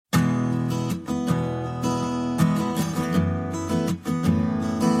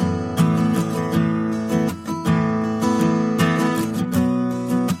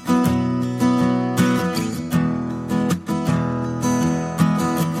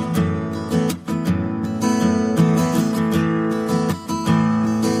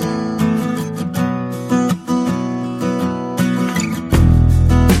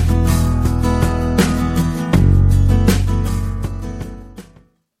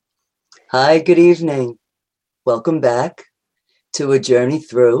Hi, good evening. Welcome back to A Journey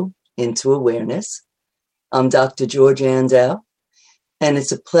Through into Awareness. I'm Dr. George Andow, and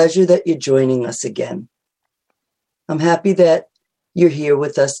it's a pleasure that you're joining us again. I'm happy that you're here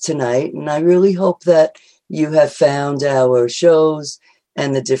with us tonight, and I really hope that you have found our shows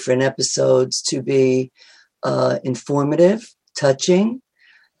and the different episodes to be informative, touching,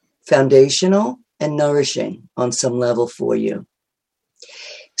 foundational, and nourishing on some level for you.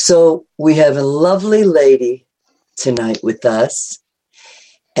 So we have a lovely lady tonight with us,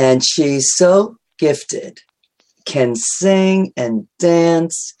 and she's so gifted, can sing and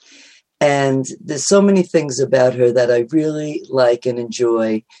dance, and there's so many things about her that I really like and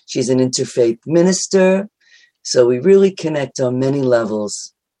enjoy. She's an interfaith minister, so we really connect on many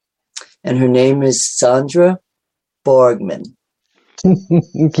levels. And her name is Sandra Borgman.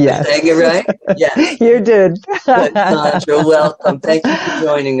 Yes. Saying it right? Yes. You did. Good, Sandra, welcome. Thank you for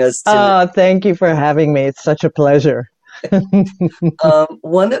joining us tonight. Oh, thank you for having me. It's such a pleasure.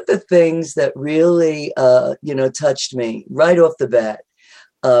 One of the things that really, touched me right off the bat,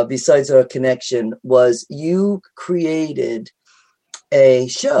 besides our connection, was you created a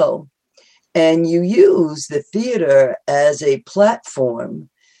show and you use the theater as a platform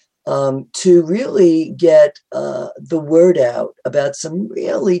to really get the word out about some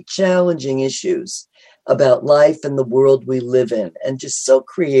really challenging issues about life and the world we live in, and just so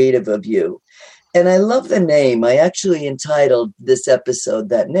creative of you. And I love the name. I actually entitled this episode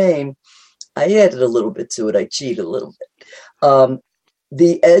that name. I added a little bit to it. I cheated a little bit.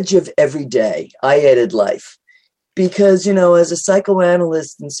 The Edge of Every Day. I added life. Because, as a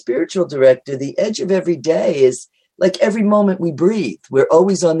psychoanalyst and spiritual director, the edge of every day is like every moment we breathe. We're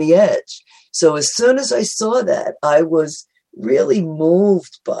always on the edge. So as soon as I saw that, I was really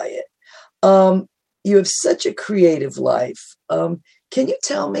moved by it. You have such a creative life. Can you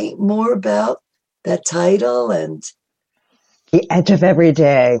tell me more about that title? And The Edge of Every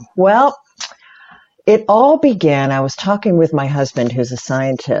Day. Well, it all began, I was talking with my husband, who's a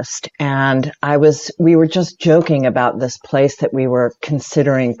scientist, and we were just joking about this place that we were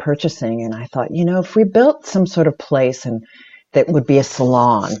considering purchasing. And I thought, if we built some sort of place and that would be a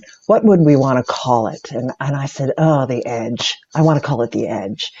salon, what would we want to call it? And I said, oh, the Edge. I want to call it the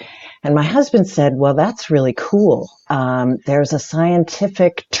Edge. And my husband said, well, that's really cool. There's a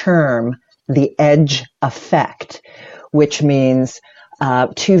scientific term, the edge effect, which means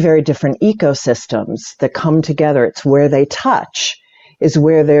two very different ecosystems that come together. It's where they touch is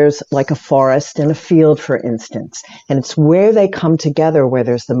where there's like a forest and a field, for instance. And it's where they come together where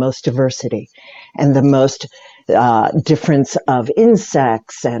there's the most diversity and the most difference of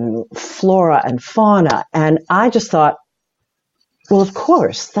insects and flora and fauna. And I just thought, well, of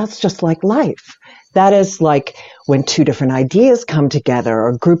course, that's just like life. That is like when two different ideas come together,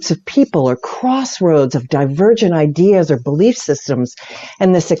 or groups of people, or crossroads of divergent ideas or belief systems,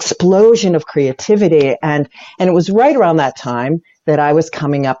 and this explosion of creativity. And it was right around that time that I was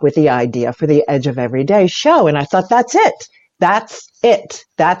coming up with the idea for the Edge of Every Day show. And I thought, that's it. That's it.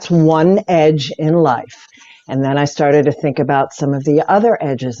 That's one edge in life. And then I started to think about some of the other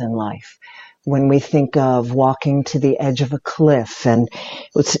edges in life. When we think of walking to the edge of a cliff, and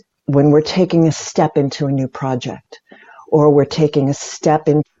it's when we're taking a step into a new project, or we're taking a step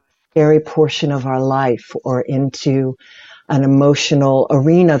into a scary portion of our life, or into an emotional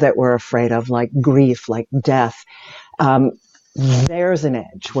arena that we're afraid of, like grief, like death. There's an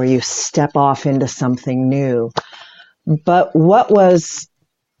edge where you step off into something new. But what was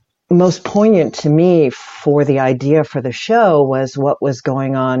most poignant to me for the idea for the show was what was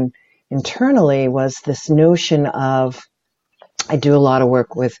going on internally, was this notion of, I do a lot of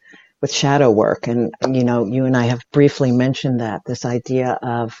work with shadow work, and you and I have briefly mentioned that, this idea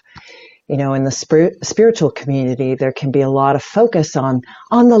of, in the spiritual community, there can be a lot of focus on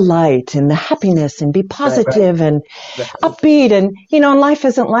the light and the happiness and be positive and upbeat, and life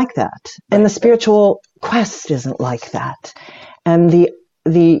isn't like that, and the spiritual quest isn't like that, and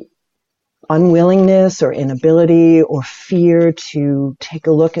the unwillingness or inability or fear to take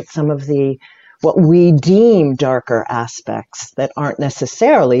a look at some of the what we deem darker aspects that aren't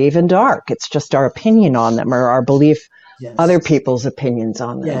necessarily even dark. It's just our opinion on them, or our belief, other people's opinions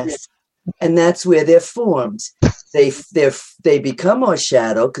on them. Yes. And that's where they're formed. They become our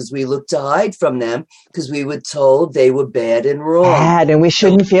shadow because we look to hide from them, because we were told they were bad and wrong. Bad, and we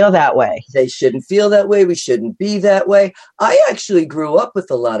shouldn't feel that way. They shouldn't feel that way. We shouldn't be that way. I actually grew up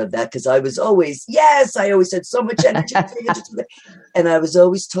with a lot of that, because I was always, I always had so much energy. And I was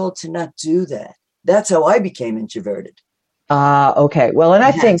always told to not do that. That's how I became introverted. Okay. Well, and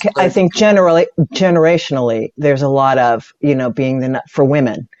Yes, I but think generationally, there's a lot of, being for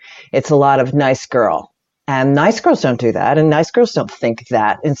women, it's a lot of nice girl. And nice girls don't do that. And nice girls don't think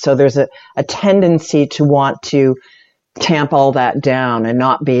that. And so there's a tendency to want to tamp all that down and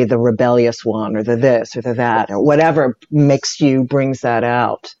not be the rebellious one or the this or the that or whatever brings that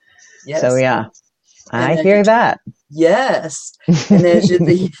out. So yes. yeah, And I as you hear that. yes. And as you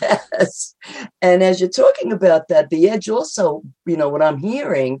yes. And as you're talking about that, the edge also, what I'm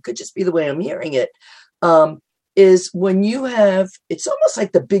hearing could just be the way I'm hearing it, is when you have, it's almost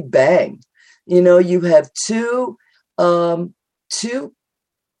like the Big Bang. You have two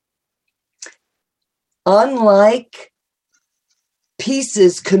unlike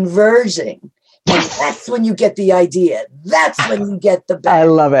pieces converging. And that's when you get the idea. That's when you get the best. I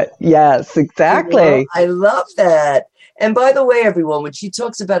love it. Yes, exactly. I love that. And by the way, everyone, when she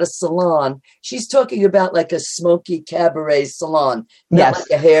talks about a salon, she's talking about like a smoky cabaret salon, not like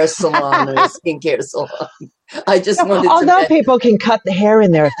a hair salon or a skincare salon. I just wanted to although people can cut the hair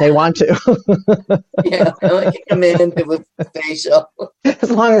in there if they want to. Yeah, I can come in and do a facial. As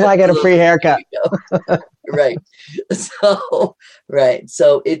long as I get a free haircut. Right. So, right.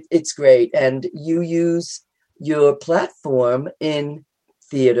 So it's great. And you use your platform in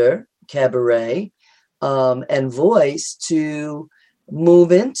theater, cabaret, and voice to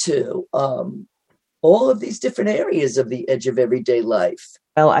move into all of these different areas of the edge of everyday life.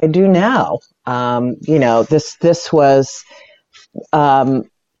 Well, I do now. This was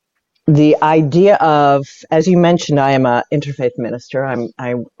the idea of, as you mentioned, I am an interfaith minister.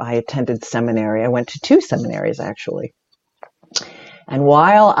 I attended seminary. I went to 2 seminaries, actually. And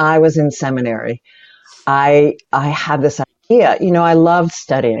while I was in seminary, I had this idea. I loved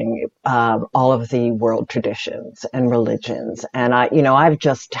studying all of the world traditions and religions. And I've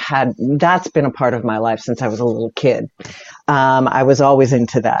just that's been a part of my life since I was a little kid. I was always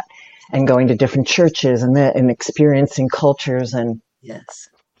into that and going to different churches and experiencing cultures. And yes,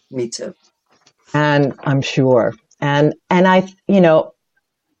 me too. And I'm sure. And I,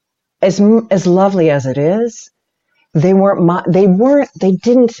 as lovely as it is, they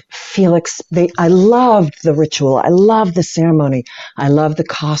didn't feel, I loved the ritual. I loved the ceremony. I loved the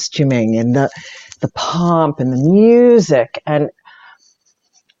costuming and the pomp and the music.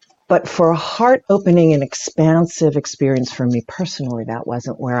 But for a heart opening and expansive experience for me personally, that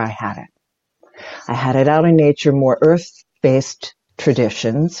wasn't where I had it. I had it out in nature, more earth-based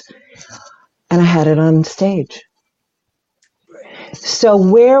traditions, and I had it on stage. So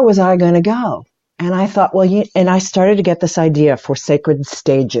where was I going to go? And I thought, and I started to get this idea for Sacred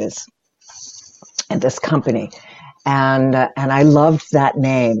Stages at this company. And I loved that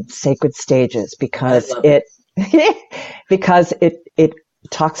name, Sacred Stages, because it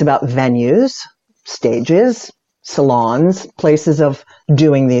talks about venues, stages, salons, places of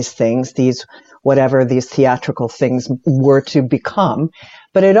doing these things, whatever these theatrical things were to become.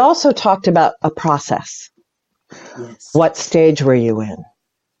 But it also talked about a process. Yes. What stage were you in?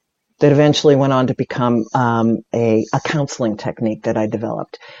 That eventually went on to become a counseling technique that I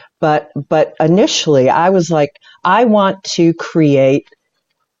developed. But initially, I was like, I want to create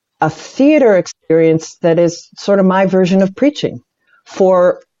a theater experience that is sort of my version of preaching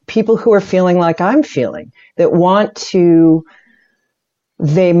for people who are feeling like I'm feeling, that want to,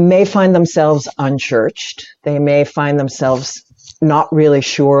 they may find themselves unchurched. They may find themselves not really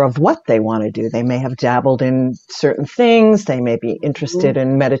sure of what they want to do. They may have dabbled in certain things. They may be interested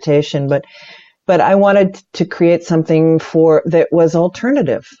in meditation, but I wanted to create something that was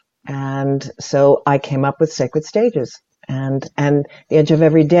alternative. And so I came up with Sacred Stages, and The Edge of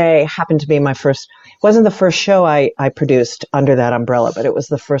Every Day happened to be my first, wasn't the first show I produced under that umbrella, but it was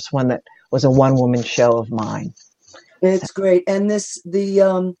the first one that was a one-woman show of mine. It's great. And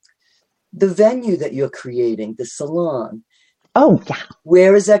the venue that you're creating, the salon. Oh, yeah.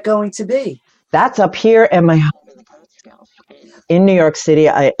 Where is that going to be? That's up here at my home in New York City,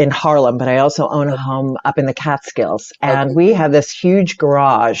 in Harlem, but I also own a home up in the Catskills. And we have this huge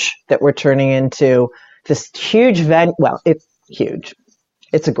garage that we're turning into this huge venue. Well, it's huge.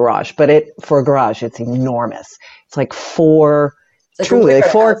 It's a garage, but for a garage, it's enormous. It's like four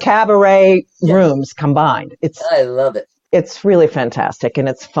cabaret rooms combined. I love it. It's really fantastic, and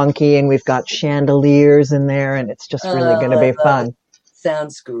it's funky, and we've got chandeliers in there, and it's just really going to be fun. It.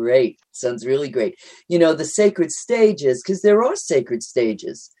 Sounds great. Sounds really great. The sacred stages, because there are sacred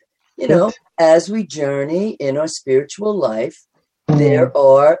stages. As we journey in our spiritual life, there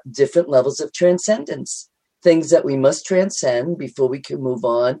are different levels of transcendence, things that we must transcend before we can move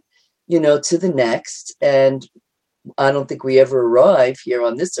on, to the next. And I don't think we ever arrive here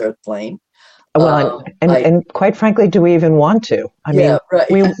on this earth plane. Well, and quite frankly, do we even want to? I mean,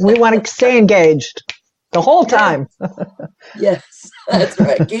 right. we want to stay engaged the whole time. Yes, that's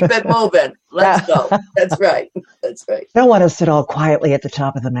right. Keep it moving. Let's go. That's right. That's right. Don't want to sit all quietly at the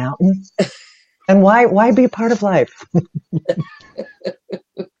top of the mountain. And why be a part of life?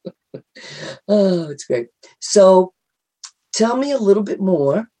 Oh, it's great. So tell me a little bit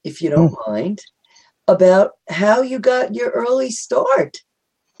more, if you don't mind, about how you got your early start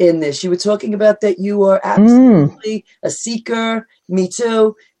in this. You were talking about that you are absolutely a seeker. Me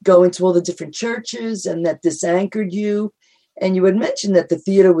too. Going to all the different churches, and that this anchored you. And you had mentioned that the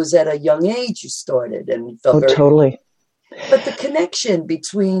theater was at a young age you started, and you felt very totally. But the connection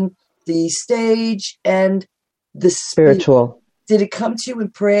between the stage and the spiritual, did it come to you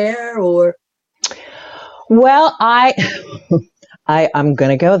in prayer or? Well, I'm going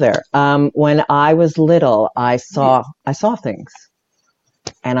to go there. When I was little, I saw things,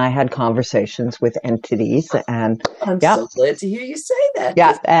 and I had conversations with entities, and I'm so glad to hear you say that.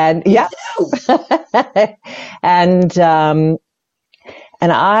 Yeah, and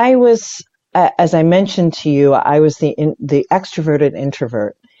and I was, as I mentioned to you, I was the extroverted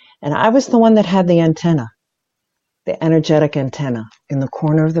introvert, and I was the one that had the antenna, the energetic antenna in the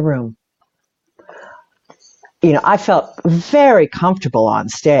corner of the room. You know, I felt very comfortable on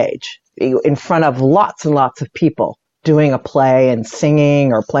stage in front of lots and lots of people doing a play and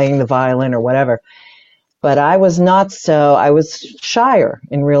singing or playing the violin or whatever. But I was I was shyer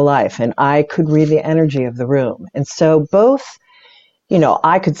in real life, and I could read the energy of the room. And so both, you know,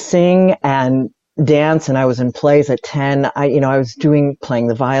 I could sing and dance, and I was in plays at 10. I was playing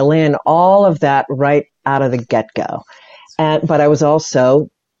the violin, all of that right out of the get-go. But I was also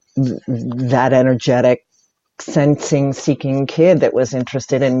that energetic, sensing, seeking kid that was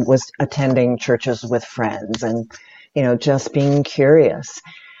interested and was attending churches with friends and, you know, just being curious.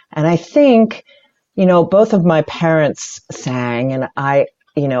 And I think, you know, both of my parents sang, and my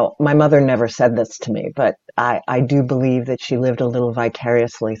mother never said this to me, but I do believe that she lived a little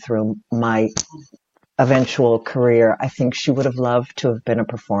vicariously through my eventual career. I think she would have loved to have been a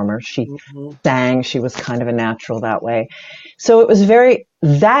performer. She sang. She was kind of a natural that way. So it was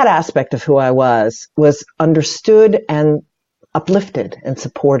that aspect of who I was understood and uplifted and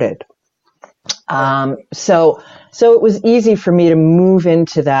supported. So it was easy for me to move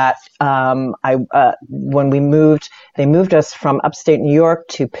into that. When we moved, they moved us from upstate New York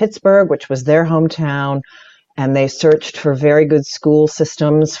to Pittsburgh, which was their hometown. And they searched for very good school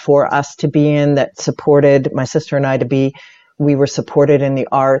systems for us to be in that supported my sister and I we were supported in the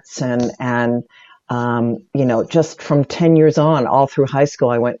arts and just from 10 years on, all through high school,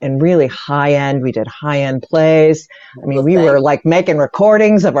 I went in really we did high-end plays. I mean, we were like making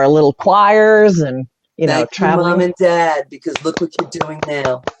recordings of our little choirs and, traveling. Mom and Dad, because look what you're doing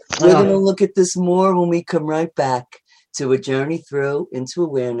now. We're going to look at this more when we come right back to A Journey Through into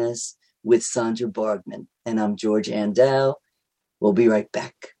Awareness with Sandra Borgman. And I'm George Andau. We'll be right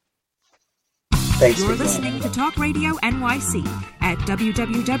back. Thanks. You're listening to Talk Radio NYC at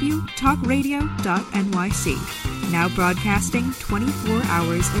www.talkradio.nyc. Now broadcasting 24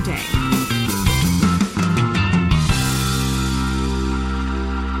 hours a day.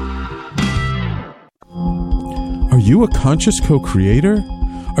 Are you a conscious co-creator?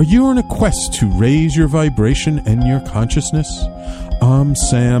 Are you on a quest to raise your vibration and your consciousness? I'm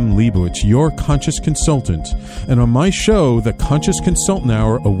Sam Leibowitz, your conscious consultant, and on my show, The Conscious Consultant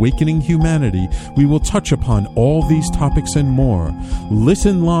Hour, Awakening Humanity, we will touch upon all these topics and more.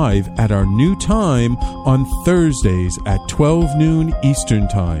 Listen live at our new time on Thursdays at 12 noon Eastern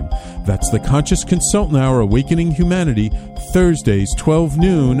Time. That's The Conscious Consultant Hour, Awakening Humanity, Thursdays 12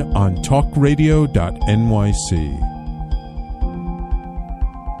 noon on talkradio.nyc.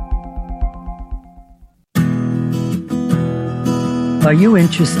 Are you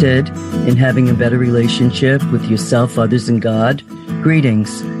interested in having a better relationship with yourself, others, and God?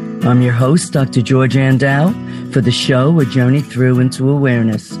 Greetings. I'm your host, Dr. George Andau, for the show A Journey Through into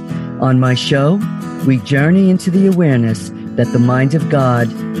Awareness. On my show, we journey into the awareness that the mind of God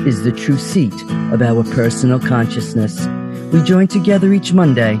is the true seat of our personal consciousness. We join together each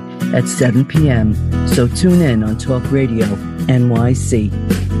Monday at 7 p.m., so tune in on Talk Radio NYC.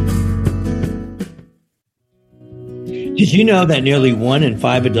 Did you know that nearly 1 in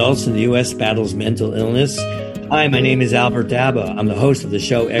 5 adults in the U.S. battles mental illness? Hi, my name is Albert Daba. I'm the host of the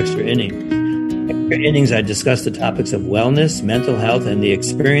show Extra Innings. Extra Innings, I discuss the topics of wellness, mental health, and the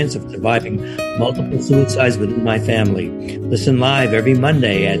experience of surviving multiple suicides within my family. Listen live every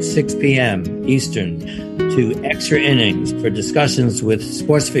Monday at 6 p.m. Eastern, to Extra Innings for discussions with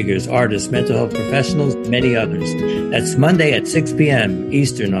sports figures, artists, mental health professionals, many others. That's Monday at 6 p.m.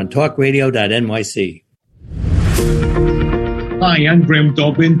 Eastern on talkradio.nyc. Hi, I'm Graham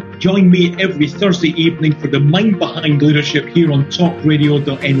Dobbin. Join me every Thursday evening for the Mind Behind Leadership here on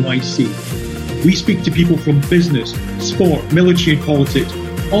talkradio.nyc. We speak to people from business, sport, military and politics,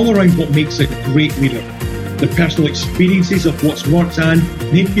 all around what makes a great leader. The personal experiences of what's worked and,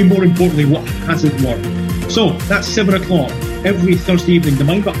 maybe more importantly, what hasn't worked. So, that's 7 o'clock every Thursday evening, the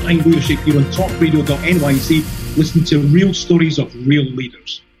Mind Behind Leadership here on talkradio.nyc. Listen to real stories of real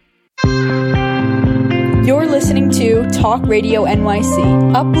leaders. You're listening to Talk Radio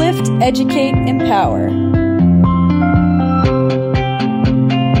NYC. Uplift, educate, empower.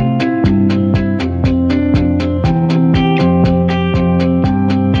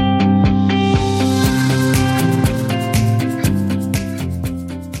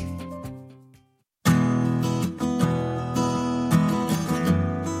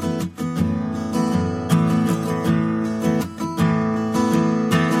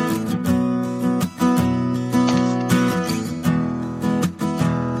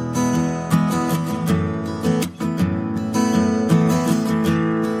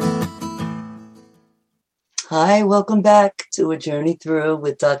 Hi, welcome back to A Journey Through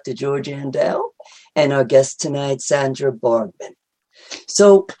with Dr. George Andel and our guest tonight, Sandra Borgman.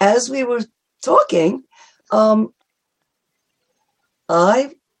 So as we were talking, when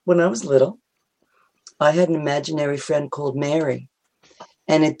I was little, I had an imaginary friend called Mary.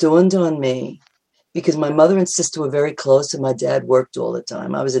 And it dawned on me, because my mother and sister were very close and my dad worked all the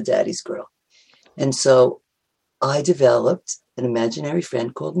time. I was a daddy's girl. And so I developed an imaginary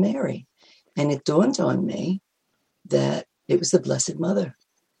friend called Mary. And it dawned on me that it was the Blessed Mother.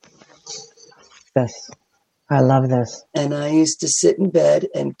 Yes, I love this. And I used to sit in bed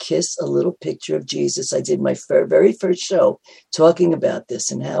and kiss a little picture of Jesus. I did my very first show talking about this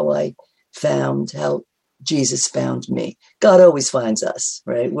and how Jesus found me. God always finds us,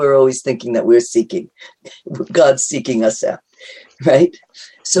 right? We're always thinking that we're seeking. God's seeking us out, right?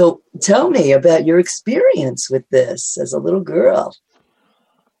 So tell me about your experience with this as a little girl.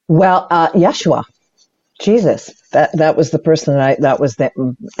 Well, Yeshua, Jesus, that was the person that was the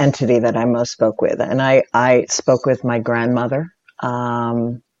entity that I most spoke with. And I spoke with my grandmother,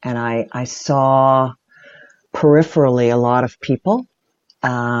 and I saw peripherally a lot of people,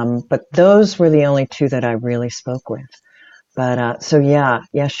 but those were the only two that I really spoke with. But, so yeah,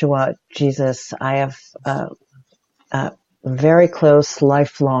 Yeshua, Jesus, I have a very close,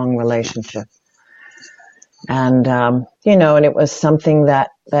 lifelong relationship. And, and it was something that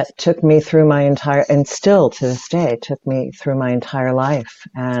took me through my entire, and still to this day, took me through my entire life.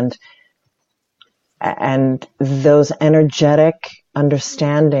 And those energetic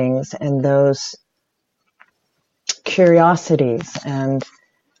understandings and those curiosities and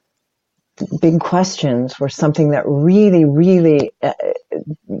big questions were something that really, really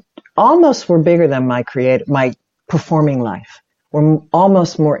almost were bigger than my performing life. Were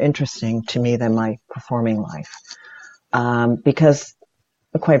almost more interesting to me than my performing life, because,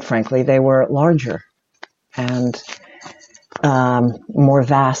 quite frankly, they were larger and more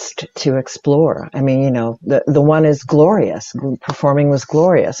vast to explore. I mean, the one is glorious. Performing was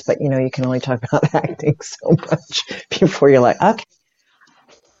glorious, but, you can only talk about acting so much before you're like, okay,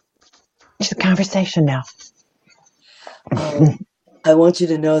 it's the conversation now. I want you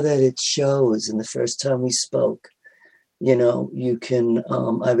to know that it shows in the first time we spoke. You can,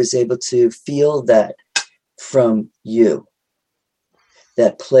 I was able to feel that from you,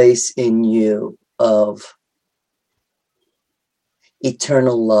 that place in you of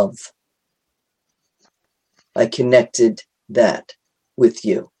eternal love. I connected that with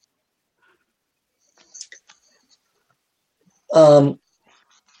you. But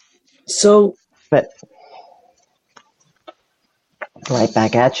right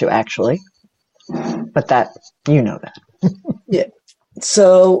back at you, actually. But that, that. Yeah.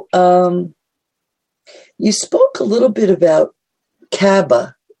 So you spoke a little bit about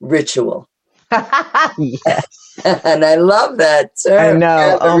Kaaba ritual. Yes. And I love that term. I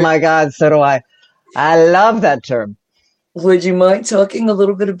know. Oh my God, so do I. I love that term. Would you mind talking a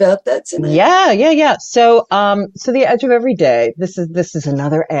little bit about that tonight? Yeah. So the edge of every day, this is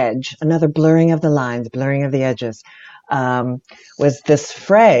another edge, another blurring of the lines, blurring of the edges, was this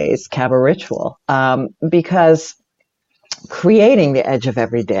phrase, Kaaba ritual, because creating the edge of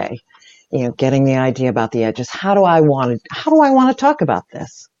every day, getting the idea about the edges. How do I want to talk about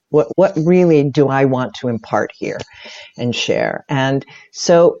this? What really do I want to impart here and share? And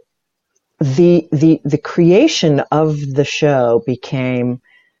so the creation of the show became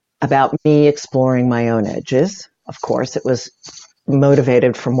about me exploring my own edges. Of course, it was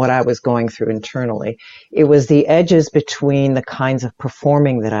motivated from what I was going through internally. It was the edges between the kinds of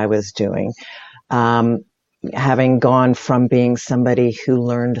performing that I was doing. Having gone from being somebody who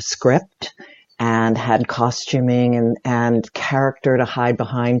learned a script and had costuming and character to hide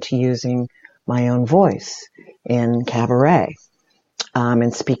behind to using my own voice in cabaret,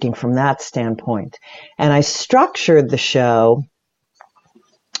 and speaking from that standpoint. And I structured the show.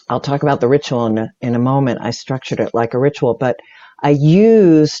 I'll talk about the ritual in a moment. I structured it like a ritual, but I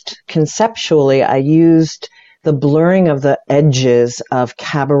used the blurring of the edges of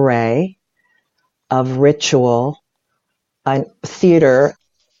cabaret, of ritual, and theater,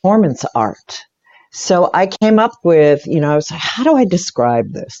 performance art. So I came up with, I was like, how do I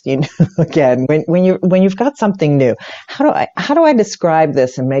describe this? Again, when you've got something new, how do I describe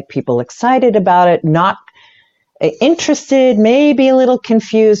this and make people excited about it, not interested, maybe a little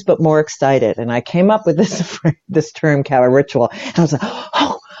confused, but more excited? And I came up with this term, cabaret ritual. And I was like,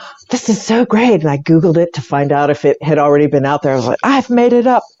 oh, this is so great. And I Googled it to find out if it had already been out there. I was like, I've made it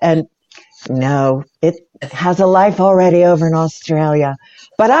up. And no, it has a life already over in Australia.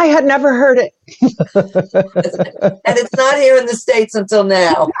 But I had never heard it. And it's not here in the States until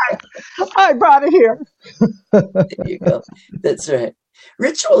now. I brought it here. There you go. That's right.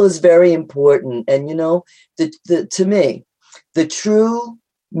 Ritual is very important. And, to me, the true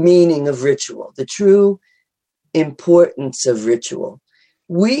meaning of ritual, the true importance of ritual,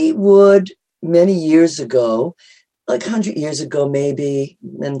 we would many years ago, like 100 years ago maybe,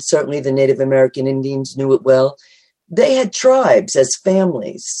 and certainly the Native American Indians knew it well, they had tribes as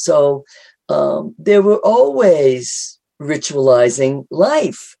families. So they were always ritualizing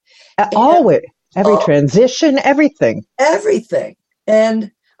life. Always. Every transition, everything. Everything.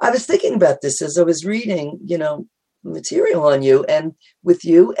 And I was thinking about this as I was reading, material on you and with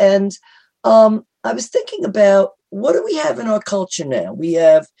you. And I was thinking about, what do we have in our culture now? We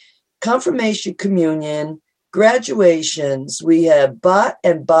have confirmation, communion, graduations. We have bat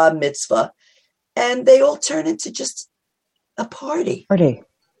and bar mitzvah. And they all turn into just a party.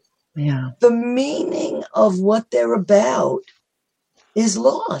 Yeah. The meaning of what they're about is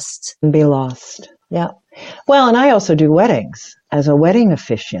lost. Be lost. Yeah. Well, and I also do weddings as a wedding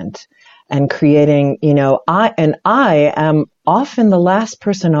officiant and creating, I am often the last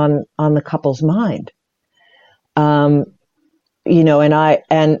person on the couple's mind.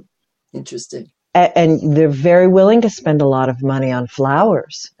 Interesting. And they're very willing to spend a lot of money on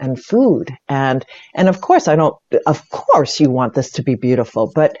flowers and food. And of course you want this to be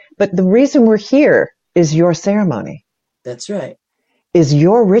beautiful, but the reason we're here is your ceremony. That's right. Is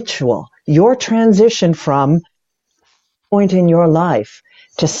your ritual, your transition from point in your life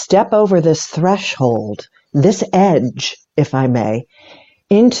to step over this threshold, this edge, if I may,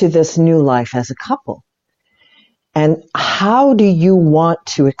 into this new life as a couple. And how do you want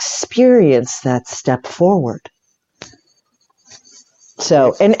to experience that step forward?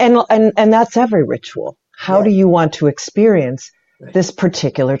 So, and that's every ritual. How do you want to experience this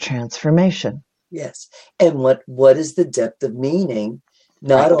particular transformation? Yes. And what is the depth of meaning,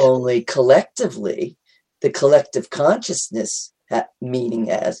 not only collectively, the collective consciousness meaning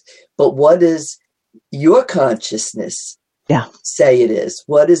has, but what is your consciousness say it is?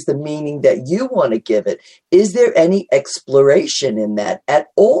 What is the meaning that you want to give it? Is there any exploration in that at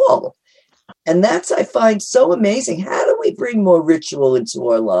all? And that's, I find so amazing. How do we bring more ritual into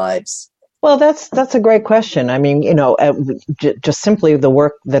our lives? Well, that's a great question. I mean, just simply the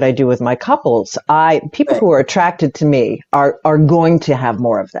work that I do with my couples, people who are attracted to me are going to have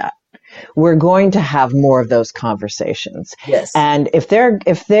more of that. We're going to have more of those conversations. Yes. And if they're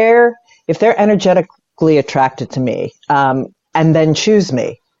energetically attracted to me, and then choose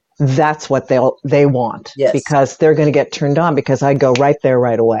me, that's what they want. Yes. Because they're going to get turned on because I go right there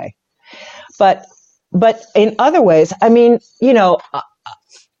right away. But in other ways, I mean,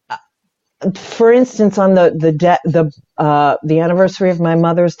 for instance, on the anniversary of my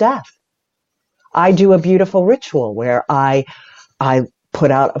mother's death, I do a beautiful ritual where I put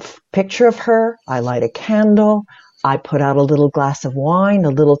out a picture of her, I light a candle, I put out a little glass of wine, a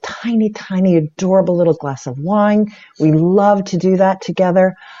little tiny, tiny, adorable little glass of wine. We love to do that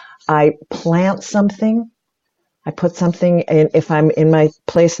together. I plant something. I put something in, if I'm in my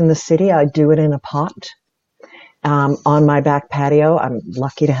place in the city, I do it in a pot. On my back patio. I'm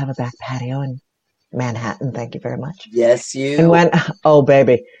lucky to have a back patio in Manhattan. Thank you very much. Yes, you. And oh,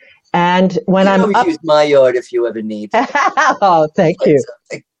 baby. And when I'm up, use my yard if you ever need. Oh, thank you.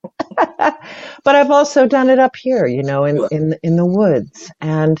 But I've also done it up here, in the woods.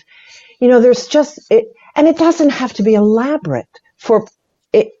 And, there's just it, and it doesn't have to be elaborate. For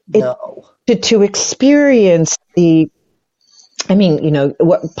to experience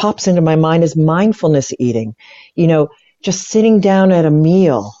what pops into my mind is mindfulness eating, just sitting down at a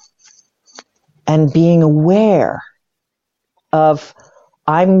meal and being aware of,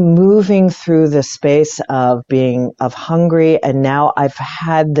 I'm moving through the space of hungry, and now I've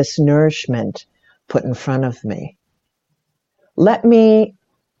had this nourishment put in front of me. Let me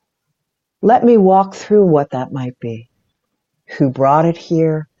walk through what that might be. Who brought it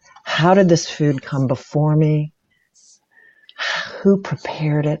here? How did this food come before me? Who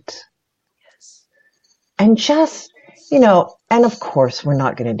prepared it? And just, and of course we're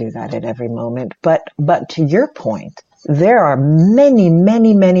not going to do that at every moment, but to your point, there are many,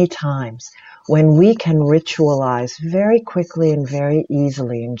 many, many times when we can ritualize very quickly and very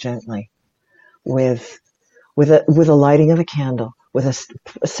easily and gently with a lighting of a candle, with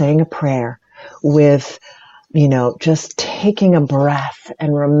saying a prayer, with, just taking a breath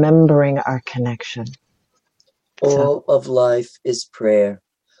and remembering our connection. All of life is prayer.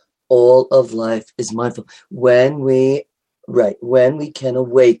 All of life is mindful. When we can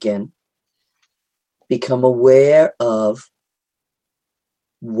awaken, become aware of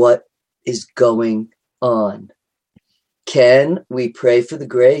what is going on. Can we pray for the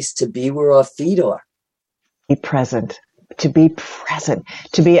grace to be where our feet are? Be present. To be present.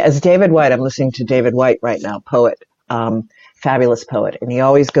 To be, as David Whyte, I'm listening to David Whyte right now, poet, fabulous poet, and he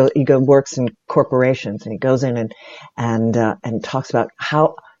works in corporations, and he goes in and talks about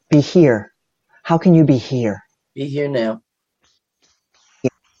how be here. How can you be here? Be here now.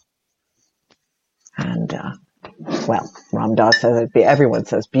 And Ram Dass says everyone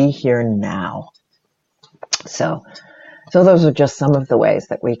says be here now. So those are just some of the ways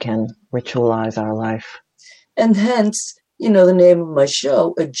that we can ritualize our life. And hence, the name of my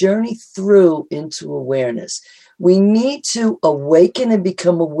show, A Journey Through into Awareness. We need to awaken and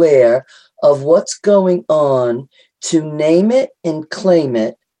become aware of what's going on, to name it and claim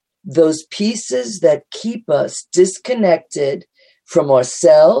it, those pieces that keep us disconnected from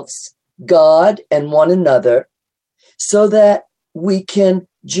ourselves, God, and one another, so that we can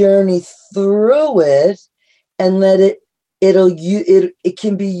journey through it and let it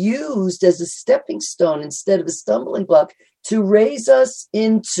can be used as a stepping stone instead of a stumbling block to raise us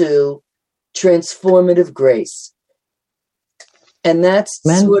into transformative grace. And that's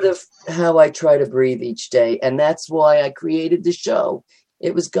sort of how I try to breathe each day. And that's why I created the show.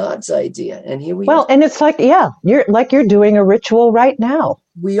 It was God's idea. And here we are. Well, and it's you're doing a ritual right now.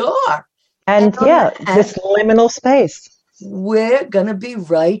 We are. And this liminal space. We're going to be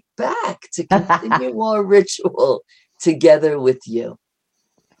right back to continue our ritual together with you.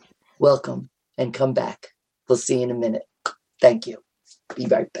 Welcome and come back. We'll see you in a minute. Thank you. Be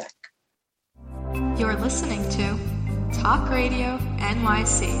right back. You're listening to Talk Radio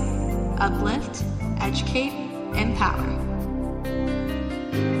NYC. Uplift, educate, empower.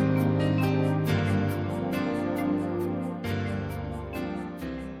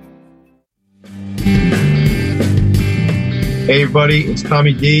 Hey everybody, it's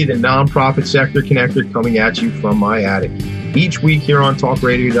Tommy D, the Nonprofit Sector Connector, coming at you from my attic. Each week here on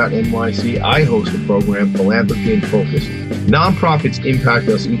talkradio.nyc, I host the program Philanthropy in Focus. Nonprofits impact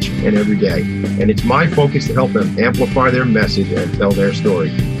us each and every day, and it's my focus to help them amplify their message and tell their story.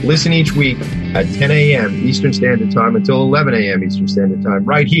 Listen each week at 10 a.m. Eastern Standard Time until 11 a.m. Eastern Standard Time,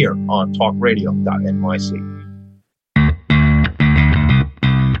 right here on talkradio.nyc.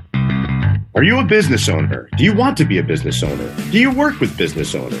 Are you a business owner? Do you want to be a business owner? Do you work with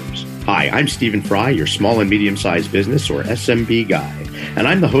business owners? Hi, I'm Stephen Fry, your small and medium-sized business, or SMB guy, and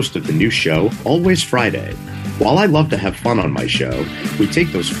I'm the host of the new show, Always Friday. While I love to have fun on my show, we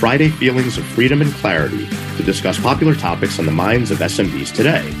take those Friday feelings of freedom and clarity to discuss popular topics on the minds of SMBs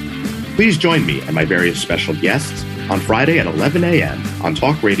today. Please join me and my various special guests on Friday at 11 a.m. on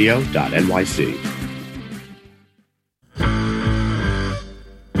talkradio.nyc.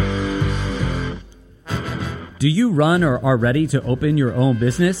 Do you run or are ready to open your own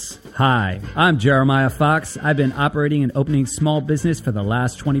business? Hi, I'm Jeremiah Fox. I've been operating and opening small business for the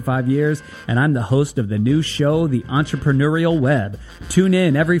last 25 years, and I'm the host of the new show, The Entrepreneurial Web. Tune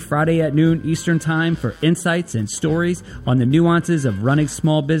in every Friday at noon Eastern Time for insights and stories on the nuances of running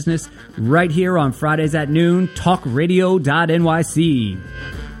small business right here on Fridays at noon, talkradio.nyc.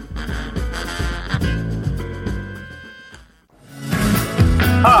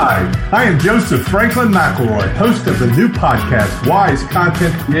 Hi, I am Joseph Franklin McElroy, host of the new podcast, Wise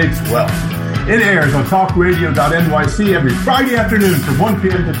Content Creates Wealth. It airs on talkradio.nyc every Friday afternoon from 1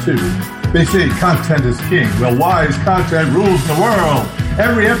 p.m. to 2. They say content is king. Well, wise content rules the world.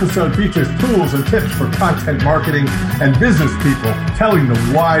 Every episode features tools and tips for content marketing and business people telling the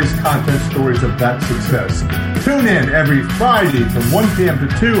wise content stories of that success. Tune in every Friday from 1 p.m. to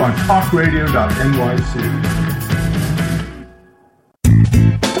 2 on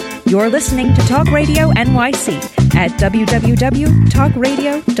talkradio.nyc. You're listening to Talk Radio NYC at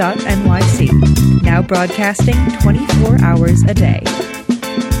www.talkradio.nyc. Now broadcasting 24 hours a day.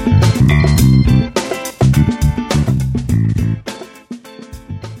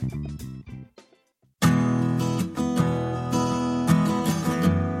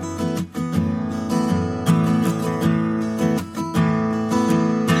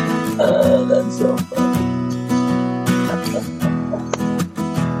 That's so funny.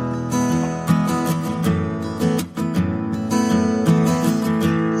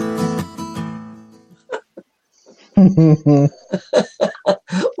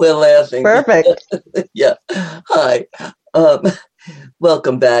 We're laughing. Perfect. Yeah. Hi.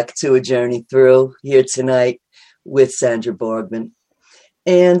 Welcome back to A Journey Through, here tonight with Sandra Borgman.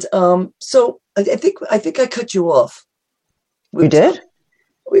 And so I think I cut you off. You did?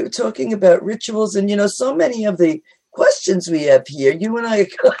 We were talking about rituals, and so many of the questions we have here, you and I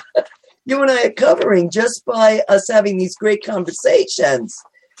are covering just by us having these great conversations.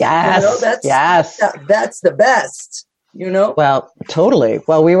 Yes. That's the best. Well, totally.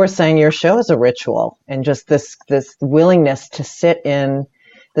 Well, we were saying your show is a ritual, and just this willingness to sit in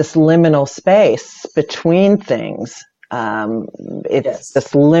this liminal space between things. It's this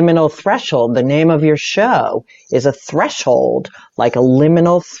liminal threshold. The name of your show is a threshold, like a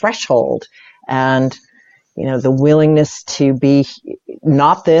liminal threshold. And, the willingness to be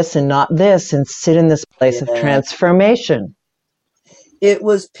not this and not this and sit in this place of transformation. It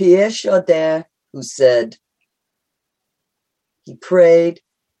was Pierre Chardin who said, he prayed,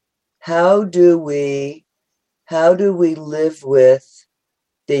 how do we live with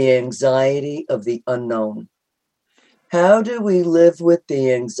the anxiety of the unknown? How do we live with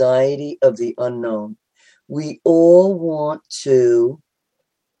the anxiety of the unknown? We all want to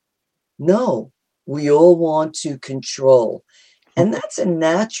know. We all want to control. And that's a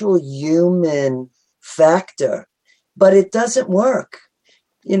natural human factor, but it doesn't work.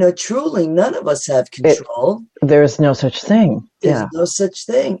 Truly, none of us have control. There's no such thing. There's no such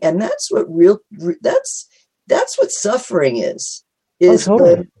thing. And that's what that's what suffering is. Is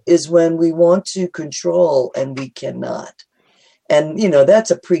when we want to control and we cannot. And,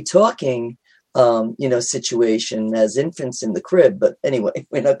 that's a pre-talking, situation as infants in the crib. But anyway,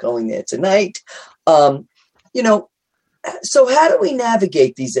 we're not going there tonight. So how do we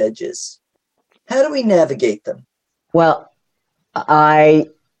navigate these edges? How do we navigate them? Well, the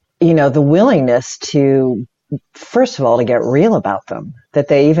willingness to, first of all, to get real about them, that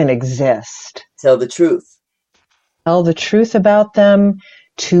they even exist. Tell the truth. Tell the truth about them,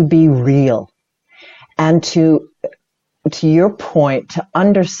 to be real. And to your point, to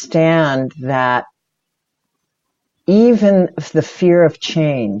understand that even the fear of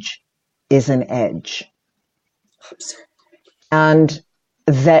change is an edge. And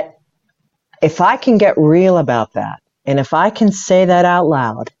that if I can get real about that, and if I can say that out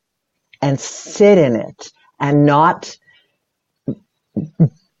loud and sit in it and not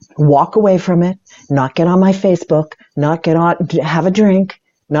walk away from it, not get on my Facebook, not get on, have a drink,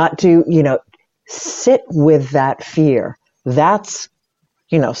 not do, sit with that fear. That's,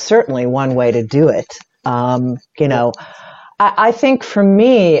 certainly one way to do it. I think for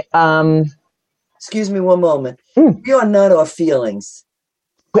me, excuse me one moment. We are not our feelings.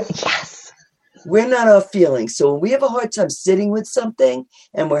 Yes. We're not our feelings. So when we have a hard time sitting with something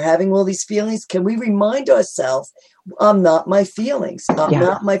and we're having all these feelings, can we remind ourselves, I'm not my feelings. I'm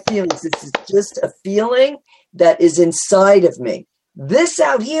not my feelings. This is just a feeling that is inside of me. This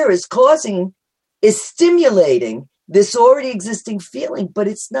out here is stimulating this already existing feeling, but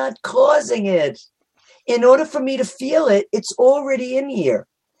it's not causing it. In order for me to feel it, it's already in here.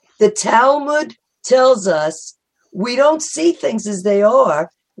 The Talmud tells us we don't see things as they are.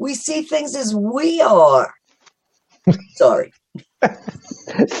 We see things as we are. Sorry.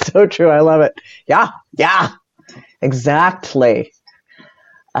 So true. I love it. Yeah. Exactly.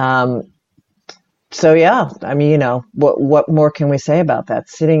 So yeah, I mean, what more can we say about that?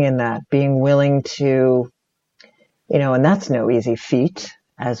 Sitting in that, being willing to, and that's no easy feat,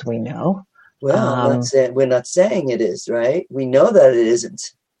 as we know. Well, we're not saying it is, right? We know that it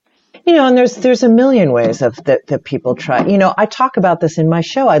isn't. And there's a million ways that people try. I talk about this in my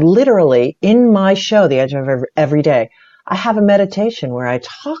show. I literally, in my show, The Edge of Every Day, I have a meditation where I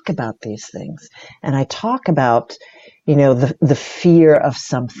talk about these things, and I talk about, the fear of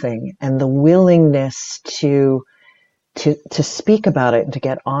something and the willingness to to speak about it and to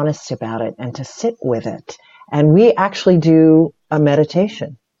get honest about it and to sit with it. And we actually do a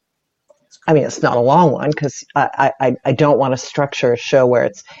meditation. I mean, it's not a long one because I don't want to structure a show where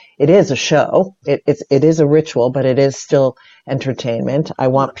it is a show. It is a ritual, but it is still entertainment. I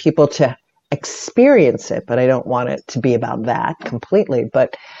want people to experience it, but I don't want it to be about that completely.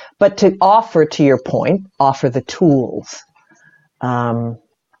 But to offer, to your point, offer the tools.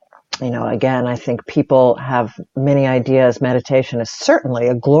 Again, I think people have many ideas. Meditation is certainly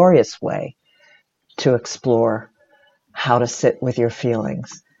a glorious way to explore how to sit with your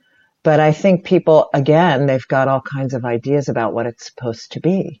feelings. But I think people, again, they've got all kinds of ideas about what it's supposed to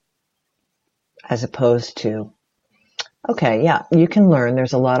be, as opposed to, okay, yeah, you can learn.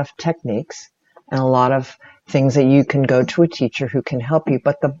 There's a lot of techniques and a lot of things that you can go to a teacher who can help you.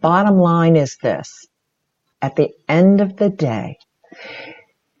 But the bottom line is this. At the end of the day,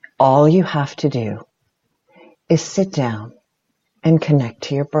 all you have to do is sit down and connect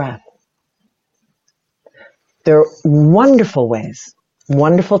to your breath. There are wonderful ways,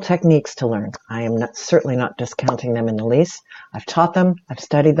 wonderful techniques to learn. I am certainly not discounting them in the least. I've taught them. I've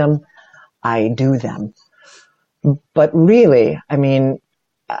studied them. I do them. But really, I mean,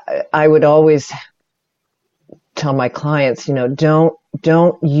 I would always tell my clients,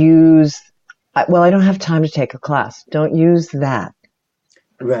 don't use, well, I don't have time to take a class. Don't use that.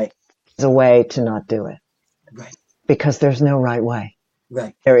 Right. As a way to not do it. Right. Because there's no right way.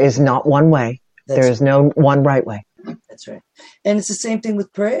 Right. There is not one way. There is no one right way. That's right. And it's the same thing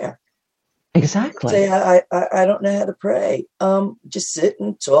with prayer. Exactly. Say, I don't know how to pray. Just sit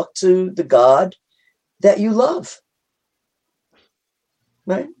and talk to the God that you love.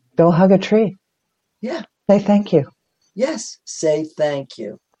 Right? Go hug a tree. Yeah. Say thank you. Yes. Say thank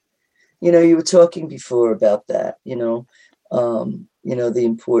you. You were talking before about that, the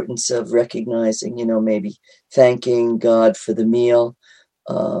importance of recognizing, maybe thanking God for the meal.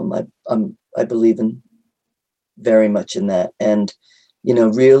 I believe in very much in that. And,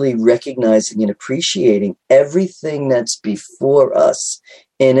 really recognizing and appreciating everything that's before us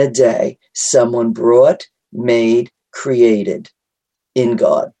in a day, someone brought, made, created in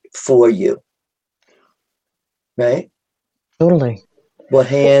God for you. Right? Totally. What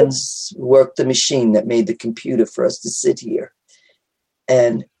hands worked the machine that made the computer for us to sit here.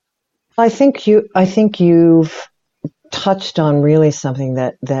 And I think you've touched on really something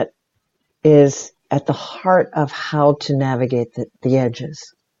that is at the heart of how to navigate the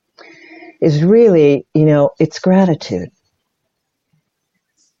edges. Is really, it's gratitude.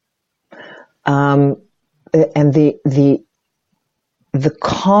 And the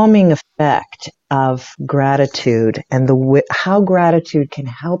calming effect of gratitude and how gratitude can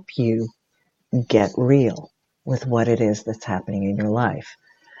help you get real with what it is that's happening in your life.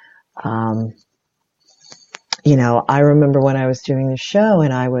 I remember when I was doing the show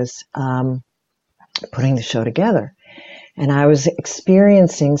and I was putting the show together, and I was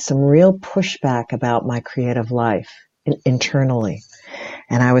experiencing some real pushback about my creative life internally,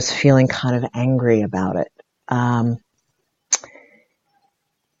 and I was feeling kind of angry about it. And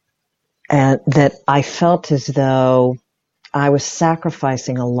that I felt as though I was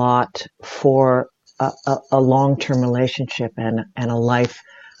sacrificing a lot for a long-term relationship and a life,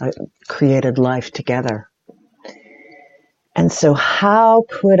 a created life together. And so how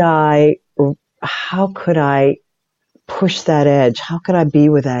could I push that edge? How could I be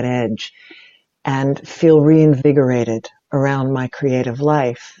with that edge and feel reinvigorated around my creative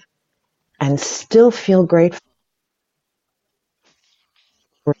life and still feel grateful?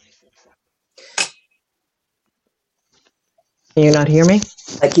 Can you not hear me?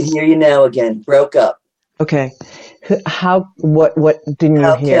 I can hear you now again. Broke up. Okay. What didn't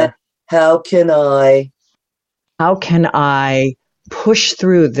you hear? How can I push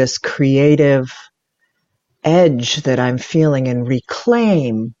through this creative edge that I'm feeling and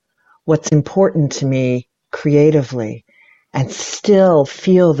reclaim what's important to me creatively and still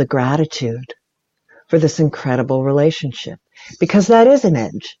feel the gratitude for this incredible relationship? Because that is an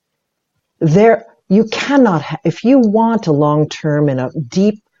edge. You cannot, if you want a long-term and a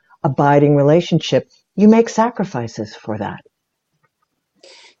deep, abiding relationship, you make sacrifices for that.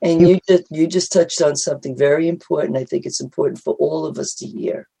 And you just touched on something very important. I think it's important for all of us to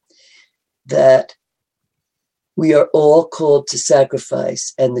hear that we are all called to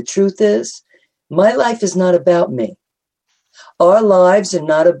sacrifice. And the truth is, my life is not about me. Our lives are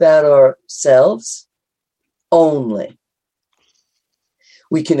not about ourselves only.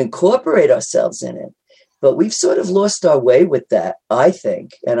 We can incorporate ourselves in it, But we've sort of lost our way with that, I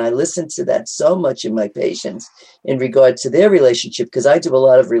think. And I listen to that so much in my patients in regard to their relationship, because I do a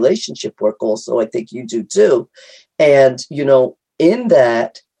lot of relationship work also. I think you do too. And, you know, in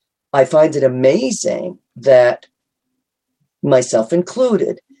that, I find it amazing that, myself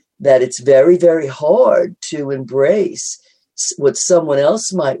included, that it's very, very hard to embrace what someone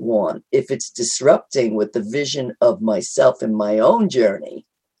else might want if it's disrupting what the vision of myself and my own journey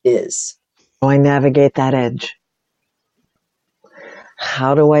is. I navigate that edge.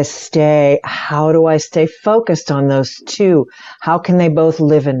 How do I stay focused on those two? How can they both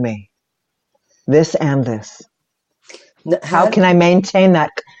live in me? This and this. How can I maintain that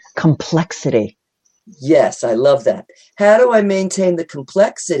complexity? Yes, I love that. How do I maintain the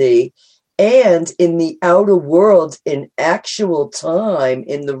complexity and in the outer world, in actual time,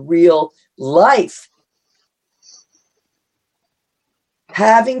 in the real life,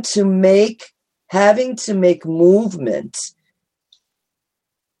 having to make movement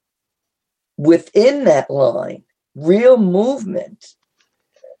within that line, real movement.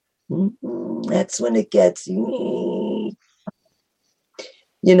 That's when it gets, you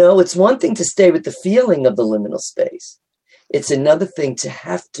know, it's one thing to stay with the feeling of the liminal space. It's another thing to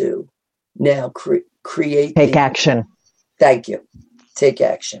have to now create. Take action. Thank you. Take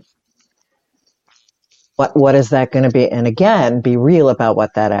action. What is that going to be? And again, be real about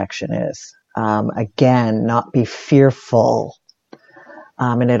what that action is. Again, not be fearful.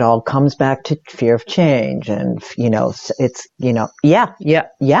 And it all comes back to fear of change. And, you know, it's, you know, yeah.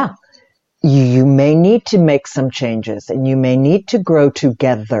 You may need to make some changes, and you may need to grow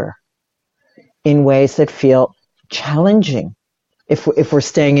together in ways that feel challenging. If we're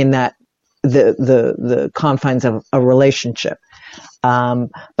staying in that, the confines of a relationship. But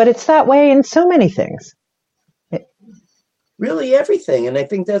it's that way in so many things. Really everything. And I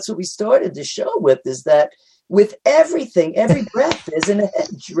think that's what we started the show with, is that with everything, every breath is an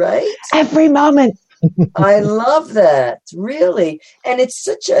edge, right? Every moment. I love that, really. And it's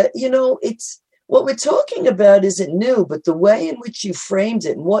such a, you know, it's what we're talking about isn't new, but the way in which you framed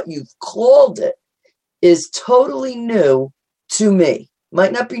it and what you've called it is totally new to me.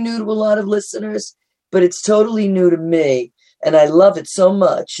 Might not be new to a lot of listeners, but it's totally new to me. And I love it so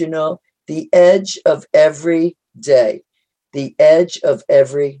much, you know, the edge of every day, the edge of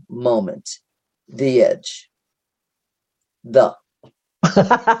every moment, the edge,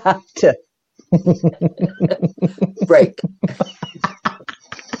 break.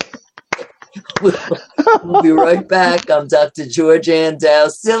 We'll be right back. I'm Dr. Georgianne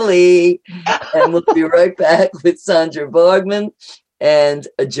Dow-Silly, and we'll be right back with Sandra Borgman and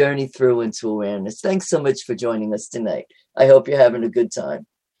A Journey Through into Awareness. Thanks so much for joining us tonight. I hope you're having a good time.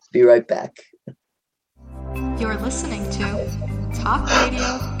 Be right back. You're listening to Talk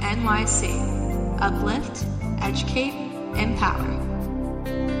Radio NYC. Uplift, educate, empower.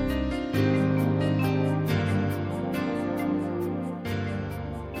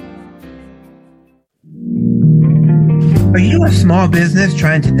 Are you a small business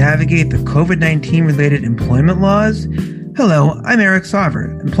trying to navigate the COVID-19 related employment laws? Hello, I'm Eric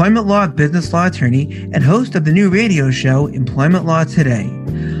Sauver, employment law business law attorney and host of the new radio show, Employment Law Today.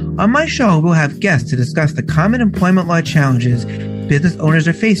 On my show, we'll have guests to discuss the common employment law challenges business owners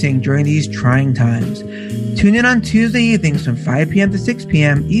are facing during these trying times. Tune in on Tuesday evenings from 5 p.m. to 6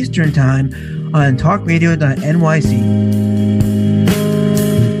 p.m. Eastern Time on talkradio.nyc.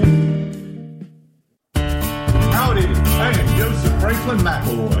 Franklin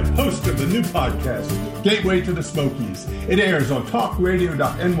McElroy, host of the new podcast, Gateway to the Smokies. It airs on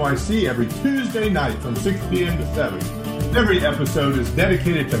talkradio.nyc every Tuesday night from 6 p.m. to 7. Every episode is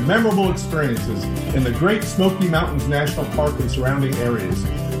dedicated to memorable experiences in the Great Smoky Mountains National Park and surrounding areas.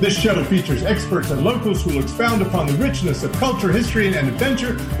 This show features experts and locals who will expound upon the richness of culture, history, and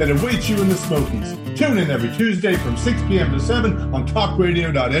adventure that awaits you in the Smokies. Tune in every Tuesday from 6 p.m. to 7 on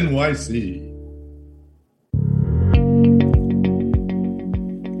talkradio.nyc.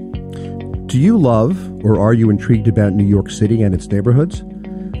 Do you love or are you intrigued about New York City and its neighborhoods?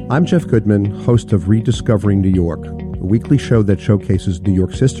 I'm Jeff Goodman, host of Rediscovering New York, a weekly show that showcases New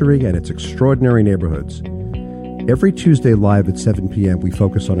York's history and its extraordinary neighborhoods. Every Tuesday live at 7 p.m., we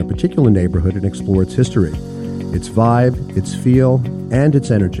focus on a particular neighborhood and explore its history, its vibe, its feel, and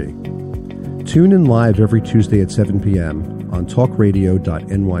its energy. Tune in live every Tuesday at 7 p.m. on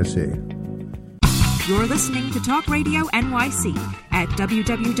talkradio.nyc. You're listening to Talk Radio NYC at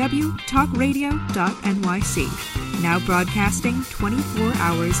www.talkradio.nyc. Now broadcasting 24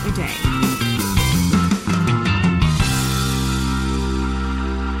 hours a day.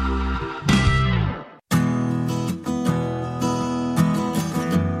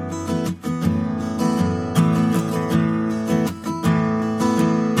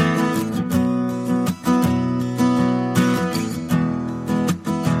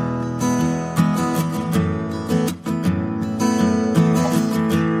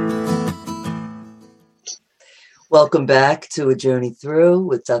 Welcome back to A Journey Through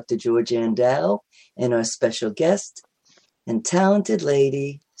with Dr. Georgianne Dow and our special guest and talented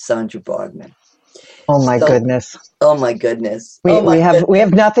lady, Sandra Bardman. Oh my goodness. Oh my goodness. We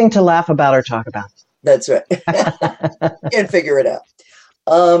have nothing to laugh about or talk about. That's right. Can't figure it out.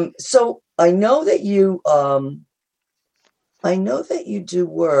 So I know that you do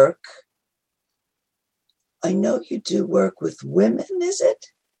work. I know you do work with women, is it?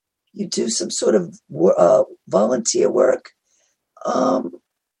 You do some sort of volunteer work? I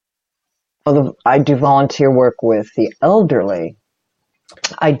do volunteer work with the elderly.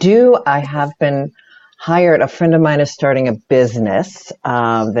 I have been hired. A friend of mine is starting a business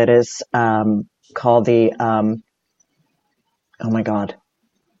that is called the,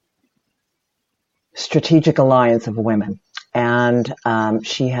 Strategic Alliance of Women. And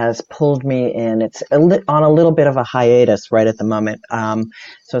she has pulled me in. It's on a little bit of a hiatus right at the moment,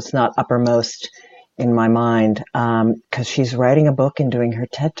 so it's not uppermost in my mind because she's writing a book and doing her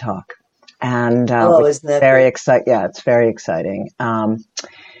TED Talk. And isn't that very exciting? Yeah, it's very exciting. In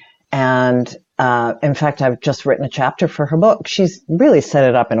fact, I've just written a chapter for her book. She's really set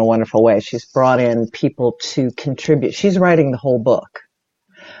it up in a wonderful way. She's brought in people to contribute. She's writing the whole book.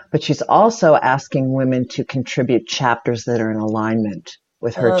 But she's also asking women to contribute chapters that are in alignment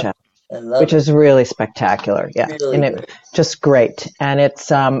with her chapter, which is really spectacular. Yeah, really and it's just great. And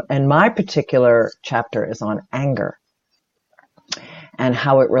it's and my particular chapter is on anger and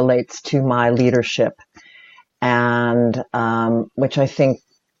how it relates to my leadership, and which I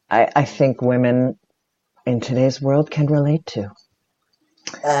think women in today's world can relate to.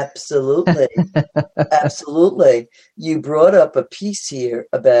 Absolutely. Absolutely. You brought up a piece here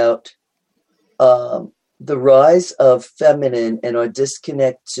about the rise of feminine and our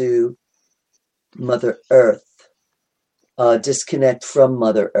disconnect to Mother Earth, disconnect from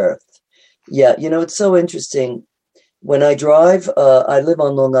Mother Earth. Yeah, it's so interesting. When I drive, I live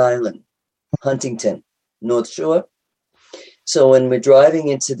on Long Island, Huntington, North Shore. So when we're driving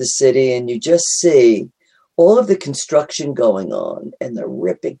into the city and you just see all of the construction going on and the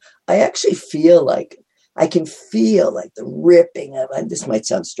ripping, I actually feel like I can feel like the ripping of, and this might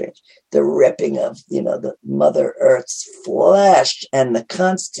sound strange, the ripping of, the Mother Earth's flesh and the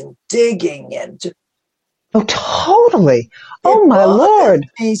constant digging and. Oh, totally. Oh, my Lord.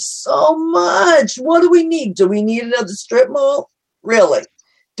 Me so much. What do we need? Do we need another strip mall? Really?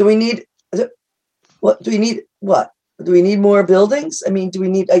 Do we need what? Do we need what? Do we need more buildings? I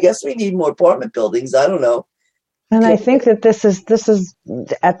guess we need more apartment buildings. I don't know. And I think that this is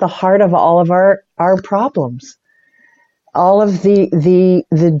at the heart of all of our problems. All of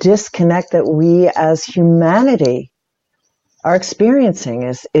the disconnect that we as humanity are experiencing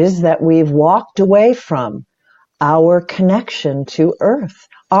is that we've walked away from our connection to Earth,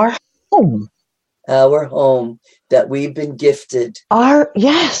 our home. Our home that we've been gifted.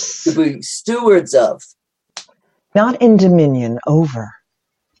 Yes. To be stewards of. Not in dominion over,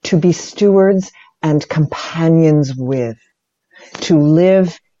 to be stewards and companions with, to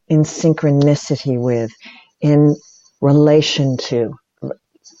live in synchronicity with, in relation to,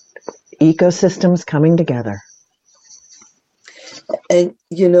 ecosystems coming together. And,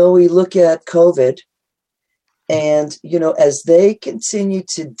 we look at COVID and, as they continue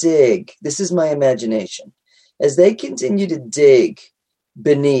to dig, this is my imagination, as they continue to dig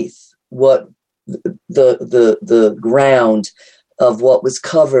beneath what the ground of what was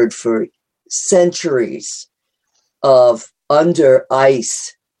covered for centuries of under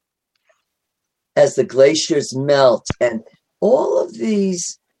ice as the glaciers melt, and all of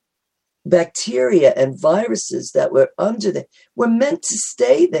these bacteria and viruses that were under there were meant to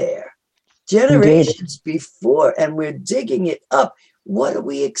stay there generations before, and we're digging it up. What do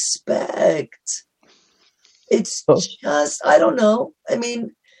we expect? It's just, I don't know.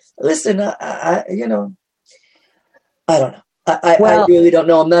 Listen, I don't know. I really don't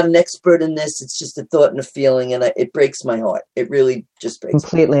know. I'm not an expert in this. It's just a thought and a feeling, and it breaks my heart. It really just breaks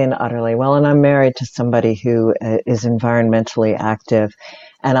completely and utterly. Well, and I'm married to somebody who is environmentally active,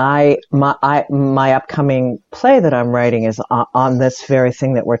 and my upcoming play that I'm writing is on this very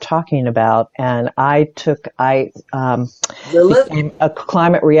thing that we're talking about. And I became a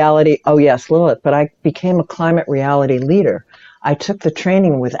climate reality. Oh yes, Lilith. But I became a climate reality leader. I took the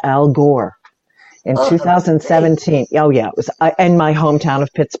training with Al Gore in 2017. Great. Oh yeah, it was in my hometown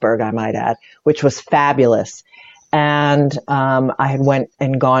of Pittsburgh, I might add, which was fabulous. And I had went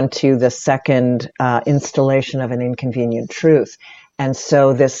and gone to the second installation of An Inconvenient Truth. And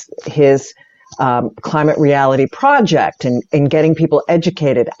so his climate reality project and getting people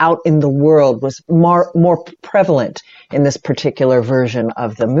educated out in the world was more prevalent in this particular version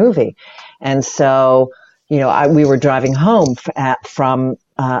of the movie. And so, we were driving home from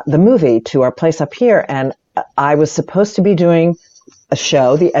the movie to our place up here, and I was supposed to be doing a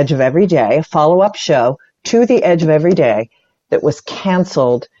show, The Edge of Every Day, a follow-up show to The Edge of Every Day that was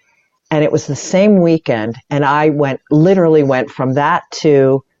canceled, and it was the same weekend, and I literally went from that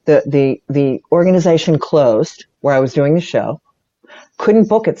to the organization closed where I was doing the show, couldn't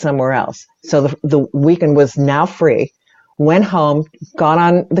book it somewhere else. So the weekend was now free. Went home, got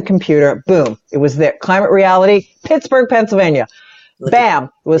on the computer, boom, it was there. Climate Reality, Pittsburgh, Pennsylvania. Bam,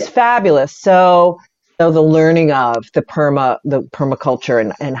 it was fabulous. So the learning of the permaculture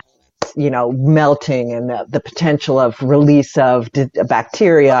and melting and the potential of release of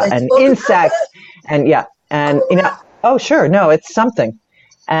bacteria and insects oh sure, no, it's something.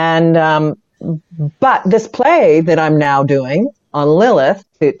 And but this play that I'm now doing on Lilith,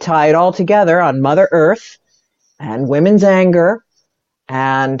 to tie it all together on Mother Earth and women's anger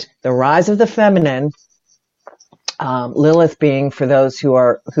and the rise of the feminine, Lilith being, for those who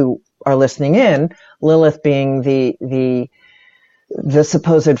are listening in, Lilith being the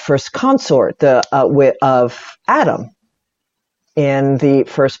supposed first consort of Adam in the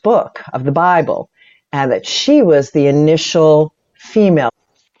first book of the Bible, and that she was the initial female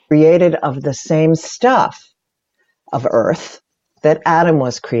created of the same stuff of Earth that Adam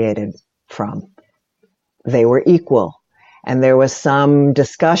was created from. They were equal. And there was some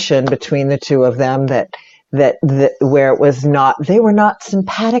discussion between the two of them that where it was not, they were not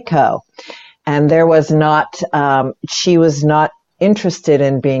simpatico. And there was not, she was not interested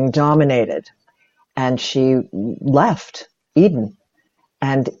in being dominated. And she left Eden.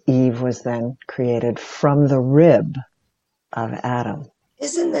 And Eve was then created from the rib of Adam.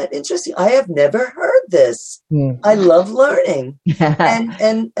 Isn't that interesting? I have never heard this. I love learning,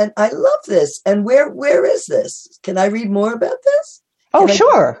 and I love this. And where is this? Can I read more about this? Oh,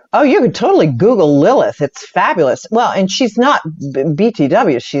 sure. Oh, you could totally Google Lilith. It's fabulous. Well, and she's not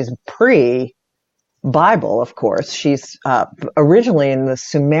BTW. She's pre-Bible, of course. She's originally in the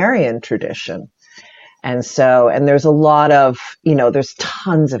Sumerian tradition. And there's a lot of, there's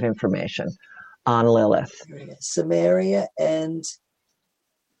tons of information on Lilith. Samaria and...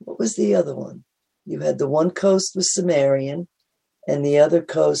 what was the other one? You had the one coast was Sumerian, and the other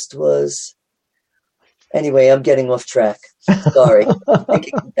coast was... Anyway, I'm getting off track. Sorry.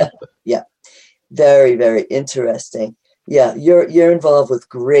 Yeah. Very, very interesting. Yeah, you're involved with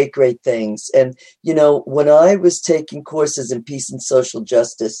great, great things. And, when I was taking courses in peace and social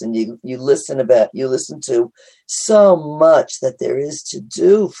justice, and you listen to so much that there is to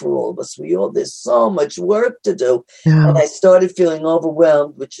do for all of us. There's so much work to do. Yeah. And I started feeling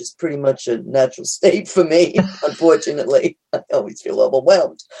overwhelmed, which is pretty much a natural state for me, unfortunately. I always feel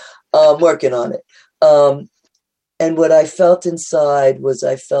overwhelmed. Working on it. And what I felt inside was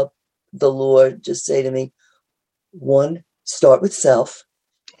I felt the Lord just say to me, start with self,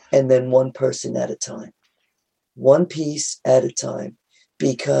 and then one person at a time, one piece at a time,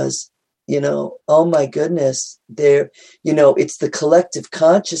 because, oh my goodness, it's the collective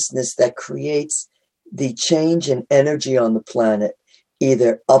consciousness that creates the change in energy on the planet,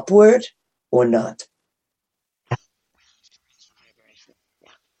 either upward or not.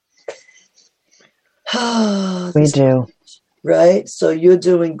 We do. Right? So you're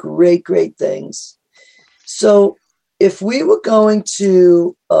doing great, great things. So if we were going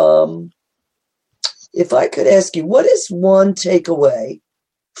to, if I could ask you, what is one takeaway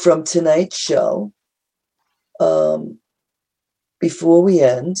from tonight's show before we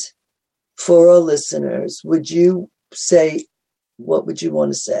end for our listeners? What would you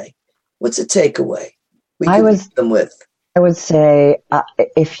want to say? What's a takeaway we can leave them with? I would say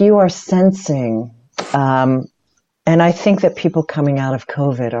if you are sensing, and I think that people coming out of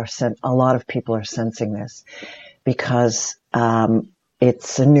COVID a lot of people are sensing this, because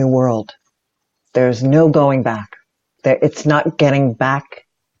it's a new world. There's no going back. It's not getting back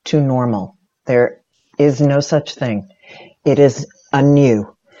to normal. There is no such thing. It is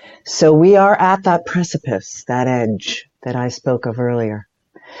anew. So we are at that precipice, that edge that I spoke of earlier.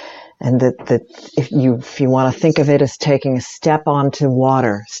 And that if you want to think of it as taking a step onto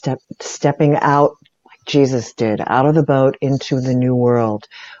water, stepping out like Jesus did, out of the boat into the new world,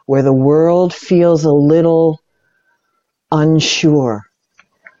 where the world feels a little unsure.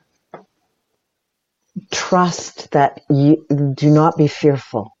 Trust that you do not be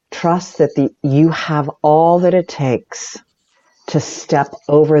fearful. Trust that you have all that it takes to step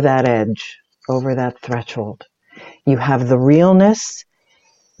over that edge, over that threshold. You have the realness.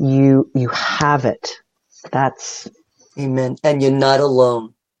 You have it. That's... Amen. And you're not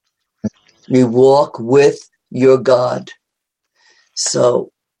alone. You walk with your God.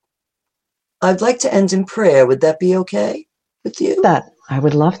 So I'd like to end in prayer. Would that be okay with you? I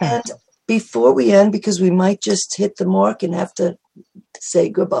would love that. And before we end, because we might just hit the mark and have to say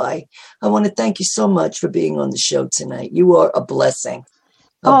goodbye, I want to thank you so much for being on the show tonight. You are a blessing.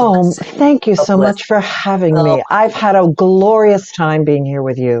 Thank you so much for having me. I've had a glorious time being here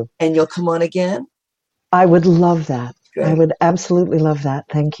with you. And you'll come on again? I would love that. Great. I would absolutely love that.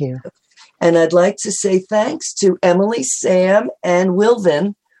 Thank you. And I'd like to say thanks to Emily, Sam, and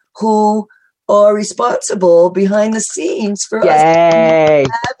Wilvin, who are responsible behind the scenes for us at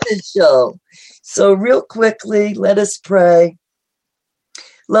this show. So real quickly, let us pray.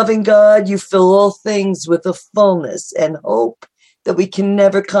 Loving God, you fill all things with a fullness and hope that we can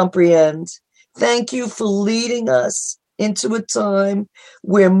never comprehend. Thank you for leading us into a time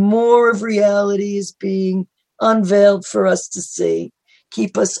where more of reality is being unveiled for us to see.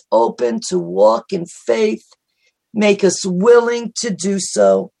 Keep us open to walk in faith. Make us willing to do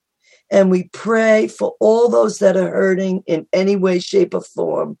so. And we pray for all those that are hurting in any way, shape, or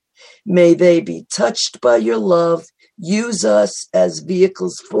form. May they be touched by your love. Use us as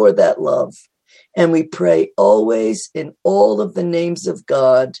vehicles for that love. And we pray always in all of the names of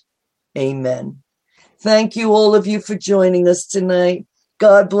God. Amen. Thank you, all of you, for joining us tonight.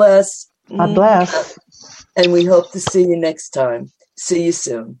 God bless. God bless. And we hope to see you next time. See you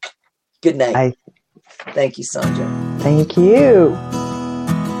soon. Good night. Bye. Thank you, Sandra. Thank you.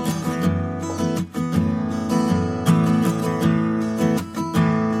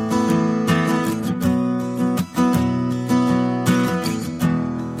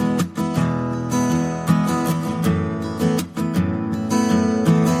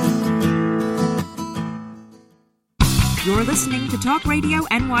 You're listening to Talk Radio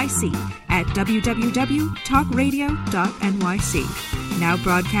NYC at www.talkradio.nyc. Now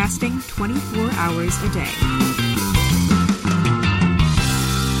broadcasting 24 hours a day.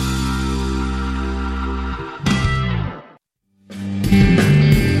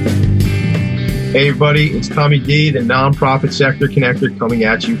 Hey everybody, it's Tommy D, the nonprofit sector connector, coming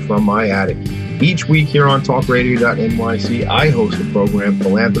at you from my attic. Each week here on talkradio.nyc, I host a program,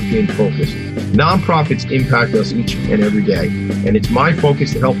 Philanthropy in Focus. Nonprofits impact us each and every day, and it's my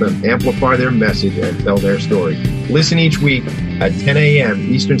focus to help them amplify their message and tell their story. Listen each week at 10 a.m.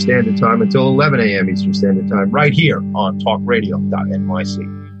 Eastern Standard Time until 11 a.m. Eastern Standard Time, right here on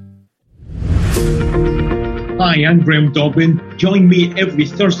talkradio.nyc. Hi, I'm Graham Dobbin. Join me every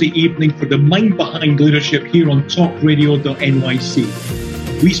Thursday evening for the Mind Behind Leadership here on talkradio.nyc.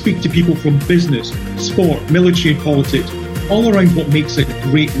 We speak to people from business, sport, military and politics, all around what makes a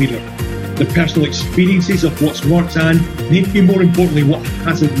great leader. The personal experiences of what's worked and maybe more importantly, what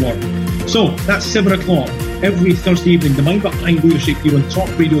hasn't worked. So that's 7 o'clock every Thursday evening, the Mind Behind Leadership here on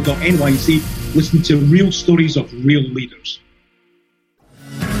talkradio.nyc. Listen to real stories of real leaders.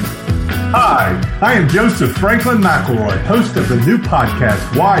 Hi, I am Joseph Franklin McElroy, host of the new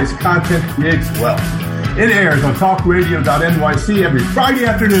podcast, Wise Content Creates Wealth. It airs on talkradio.nyc every Friday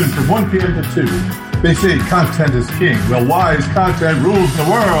afternoon from 1 p.m. to 2. They say content is king. Well, wise content rules the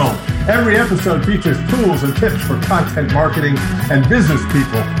world. Every episode features tools and tips for content marketing and business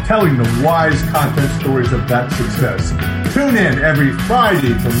people telling the wise content stories of that success. Tune in every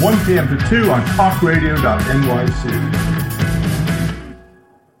Friday from 1 p.m. to 2 on talkradio.nyc.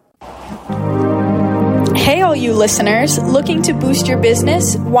 Hey, all you listeners, looking to boost your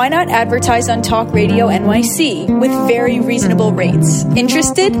business? Why not advertise on Talk Radio NYC with very reasonable rates?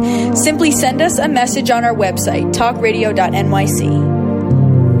 Interested? Simply send us a message on our website,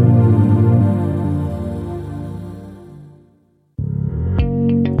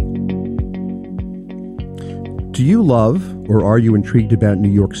 talkradio.nyc. Do you love or are you intrigued about New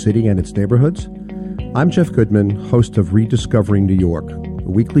York City and its neighborhoods? I'm Jeff Goodman, host of Rediscovering New York, a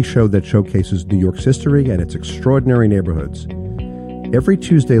weekly show that showcases New York's history and its extraordinary neighborhoods. Every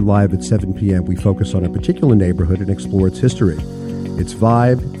Tuesday live at 7 p.m., we focus on a particular neighborhood and explore its history, its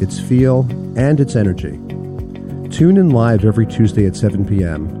vibe, its feel, and its energy. Tune in live every Tuesday at 7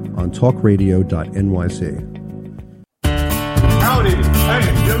 p.m. on talkradio.nyc. Howdy, I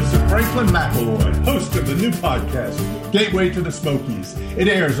am Joseph Franklin McElroy, host of the new podcast, Gateway to the Smokies. It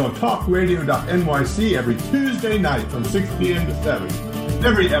airs on talkradio.nyc every Tuesday night from 6 p.m. to 7.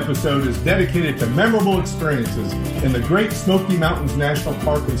 Every episode is dedicated to memorable experiences in the Great Smoky Mountains National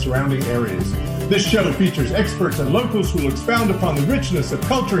Park and surrounding areas. This show features experts and locals who will expound upon the richness of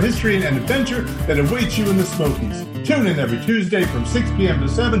culture, history, and adventure that awaits you in the Smokies. Tune in every Tuesday from 6 p.m. to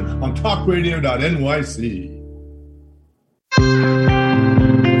 7 on talkradio.nyc.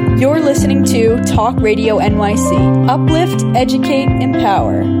 You're listening to Talk Radio NYC. Uplift, educate,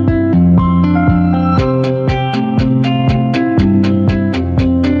 empower.